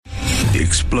The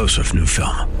explosive new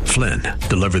film, Flynn,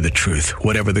 Deliver the Truth,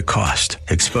 Whatever the Cost,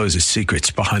 exposes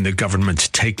secrets behind the government's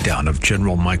takedown of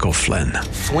General Michael Flynn.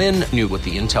 Flynn knew what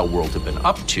the intel world had been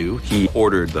up to. He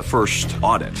ordered the first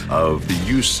audit of the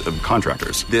use of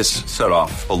contractors. This set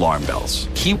off alarm bells.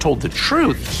 He told the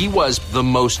truth. He was the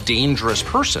most dangerous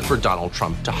person for Donald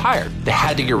Trump to hire. They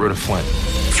had to get rid of Flynn.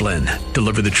 Flynn,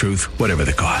 Deliver the Truth, Whatever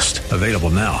the Cost. Available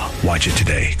now. Watch it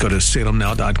today. Go to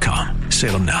salemnow.com.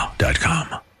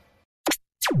 salemnow.com.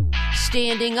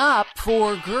 Standing up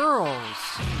for girls.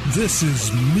 This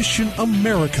is Mission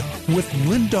America with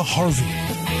Linda Harvey.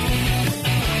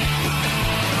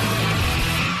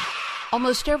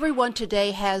 Almost everyone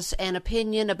today has an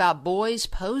opinion about boys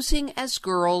posing as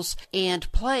girls and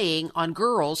playing on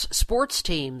girls' sports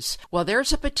teams. Well,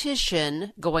 there's a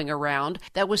petition going around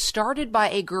that was started by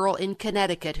a girl in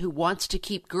Connecticut who wants to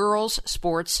keep girls'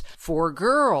 sports for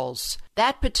girls.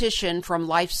 That petition from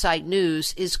LifeSite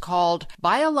News is called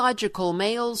Biological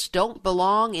Males Don't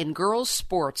Belong in Girls'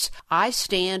 Sports. I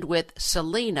Stand with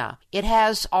Selena. It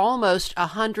has almost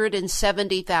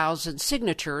 170,000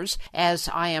 signatures as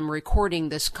I am recording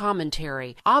this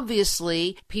commentary.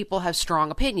 Obviously, people have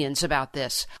strong opinions about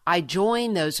this. I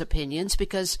join those opinions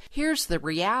because here's the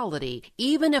reality.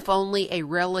 Even if only a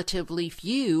relatively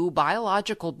few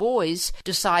biological boys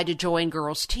decide to join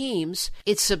girls' teams,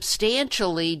 it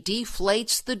substantially deflates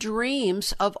the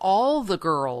dreams of all the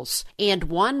girls, and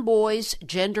one boy's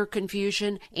gender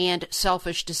confusion and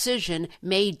selfish decision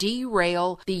may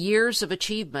derail the years of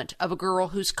achievement of a girl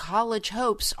whose college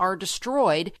hopes are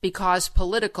destroyed because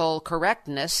political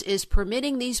correctness is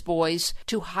permitting these boys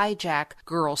to hijack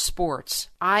girl sports.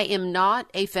 I am not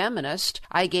a feminist.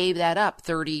 I gave that up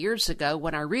 30 years ago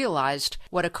when I realized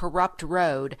what a corrupt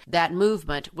road that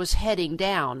movement was heading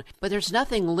down. But there's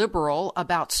nothing liberal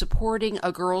about supporting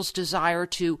a girl's desire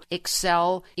to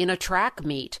excel in a track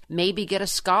meet, maybe get a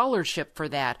scholarship for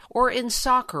that, or in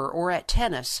soccer or at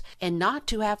tennis, and not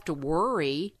to have to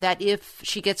worry that if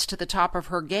she gets to the top of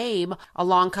her game,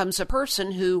 along comes a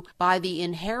person who, by the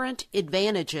inherent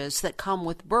advantages that come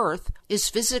with birth, is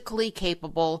physically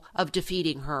capable of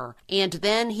defeating her. And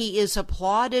then he is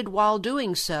applauded while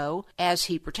doing so as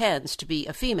he pretends to be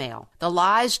a female. The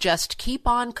lies just keep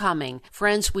on coming.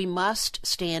 Friends, we must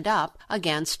stand up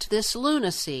against this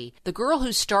lunacy. The girl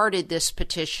who started this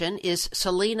petition is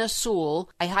Selena Sewell,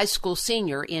 a high school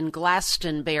senior in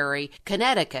Glastonbury,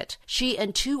 Connecticut. She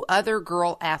and two other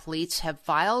girl athletes have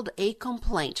filed a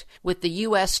complaint with the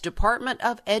U.S. Department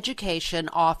of Education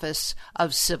Office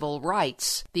of Civil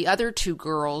Rights. The other two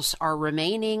girls are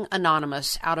remaining anonymous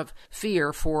out of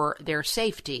fear for their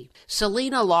safety.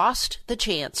 Selena lost the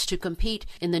chance to compete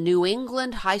in the New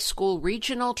England High School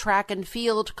Regional Track and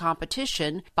Field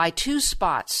competition by 2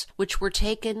 spots, which were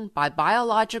taken by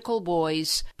biological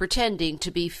boys pretending to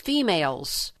be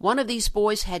females. One of these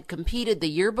boys had competed the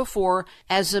year before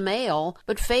as a male,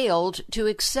 but failed to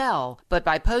excel. But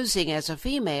by posing as a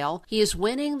female, he is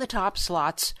winning the top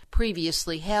slots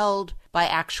previously held by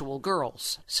actual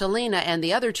girls. Selena and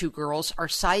the other two girls are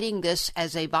citing this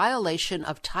as a violation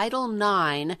of Title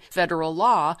IX federal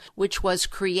law, which was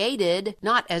created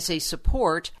not as a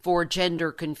support for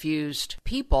gender-confused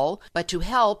people, but to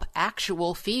help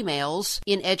actual females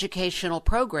in educational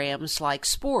programs like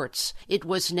sports. It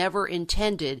was never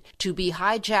intended to be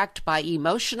hijacked by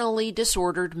emotionally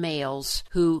disordered males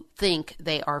who think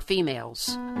they are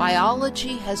females.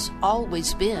 Biology has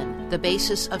always been the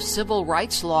basis of civil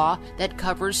rights law that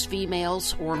covers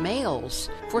females or males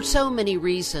for so many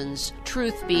reasons,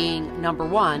 truth being number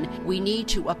one. We need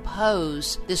to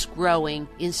oppose this growing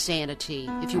insanity.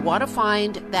 If you want to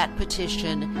find that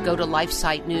petition, go to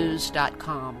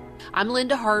lifesitenews.com. I'm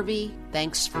Linda Harvey.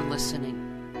 Thanks for listening.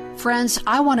 Friends,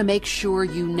 I want to make sure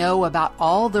you know about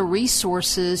all the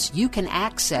resources you can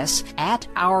access at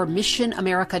our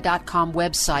missionamerica.com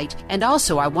website. And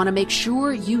also, I want to make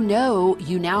sure you know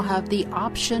you now have the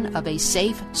option of a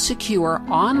safe, secure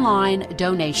online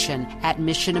donation at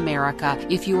Mission America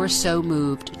if you are so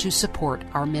moved to support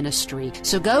our ministry.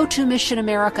 So go to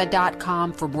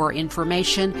missionamerica.com for more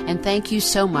information, and thank you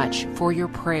so much for your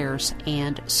prayers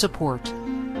and support.